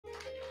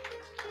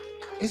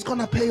It's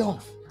gonna pay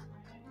off.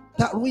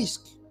 That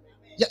risk.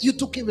 Yeah, you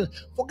took even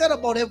forget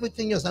about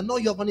everything else. I know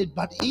you haven't it,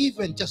 but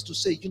even just to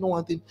say, you know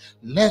one thing,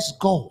 let's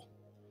go.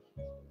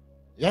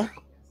 Yeah?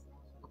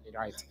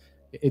 Right.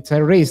 It's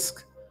a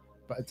risk,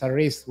 but it's a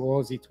risk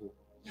worth it.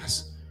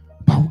 Yes.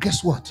 But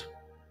guess what?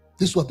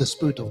 This is what the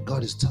Spirit of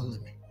God is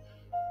telling me.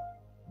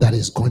 That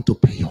is going to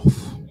pay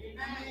off.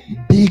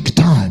 Big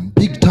time,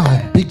 big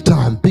time, big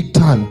time, big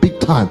time, big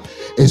time.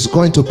 It's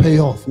going to pay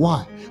off.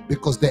 Why?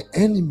 Because the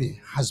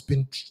enemy has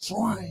been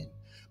trying.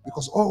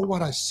 Because all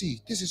what I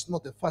see, this is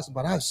not the first,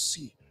 but I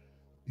see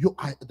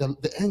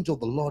the angel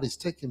of the Lord is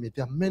taking me.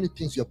 There are many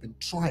things you have been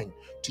trying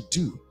to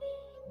do.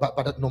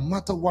 But no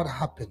matter what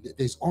happened,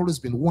 there's always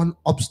been one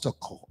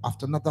obstacle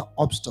after another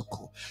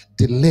obstacle,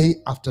 delay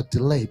after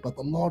delay. But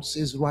the Lord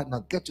says right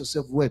now, get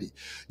yourself ready.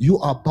 You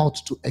are about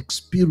to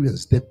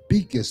experience the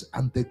biggest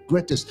and the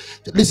greatest.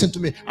 Listen to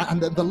me.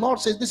 And the Lord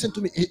says, listen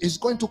to me. It's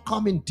going to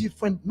come in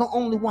different, not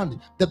only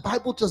one. The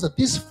Bible tells us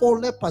these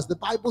 4 lepers, the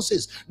Bible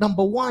says,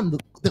 number one,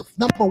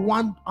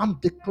 I'm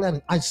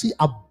declaring, I see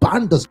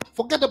abundance.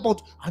 Forget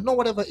about, I know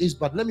whatever it is,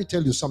 but let me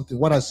tell you something,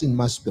 what I see in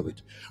my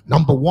spirit.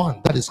 Number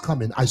one, that is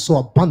coming. I saw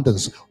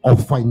abundance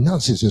of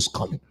finances is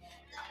coming.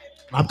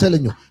 I'm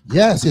telling you,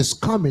 yes, it's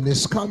coming,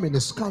 it's coming,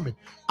 it's coming.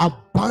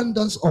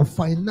 Abundance of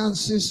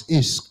finances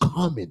is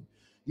coming.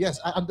 Yes,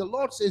 and the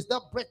Lord says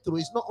that breakthrough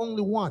is not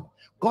only one.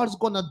 God's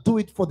going to do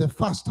it for the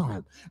first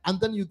time. And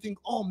then you think,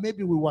 oh,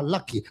 maybe we were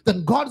lucky.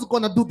 Then God's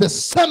going to do the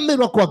same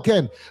miracle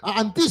again.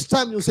 And this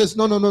time you says,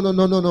 no,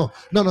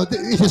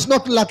 it is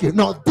not lucky.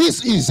 No,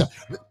 it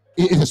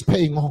is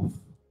paying off.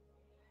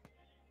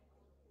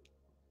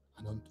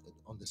 And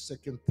on the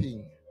second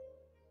thing,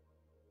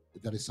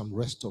 there is some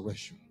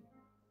restoration.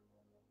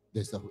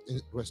 There's a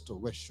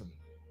restoration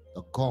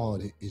that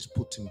God is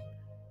putting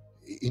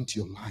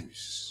into your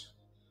lives.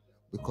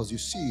 Because you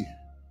see,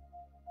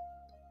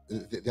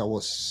 there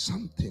was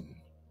something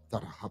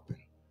that happened.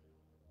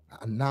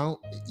 And now,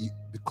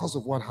 because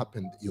of what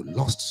happened, you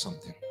lost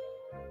something.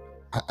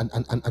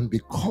 And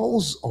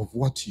because of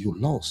what you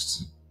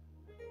lost,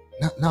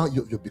 now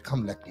you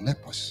become like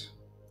lepers.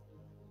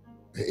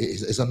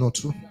 Is that not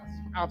true?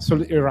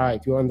 Absolutely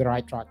right. You're on the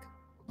right track.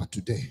 But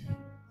today,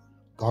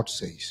 God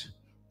says,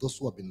 those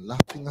who have been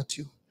laughing at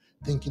you,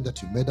 thinking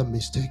that you made a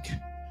mistake,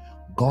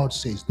 God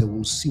says they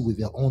will see with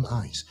their own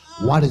eyes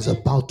what is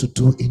about to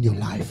do in your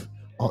life.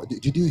 Oh,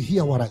 did you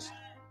hear what I said?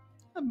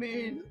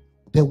 Amen.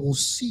 They will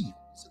see.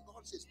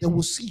 God says they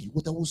will see.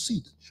 They will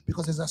see.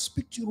 Because as I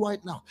speak to you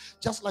right now,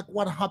 just like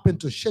what happened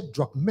to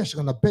Shadrach, Meshach,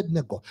 and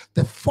Abednego,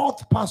 the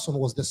 4th person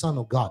was the Son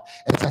of God.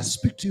 As I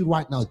speak to you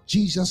right now,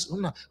 Jesus,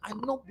 I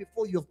know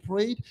before you've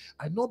prayed,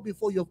 I know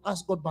before you've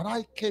asked God, but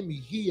I came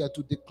here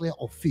to declare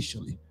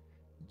officially,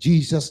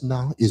 Jesus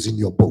now is in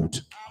your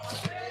boat.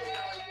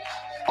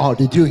 Oh,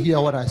 did you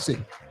hear what I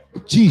said?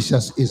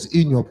 Jesus is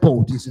in your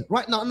boat. He said,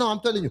 right now, no, I'm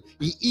telling you,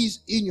 he is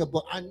in your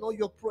boat. I know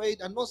you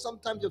prayed. I know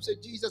sometimes you've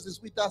said Jesus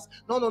is with us.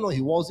 No,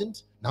 he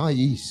wasn't. Now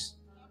he is.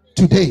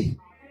 Today.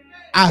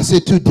 I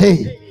said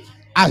today.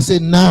 I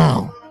said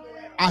now.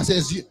 As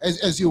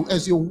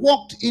you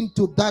walked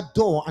into that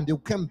door and you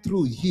came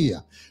through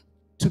here,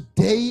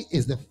 today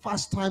is the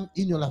first time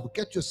in your life.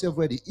 Get yourself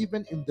ready.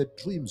 Even in the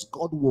dreams,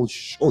 God will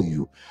show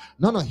you.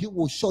 No, he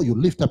will show you.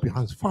 Lift up your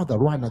hands. Father,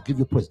 right now, give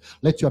you praise.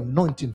 Let your anointing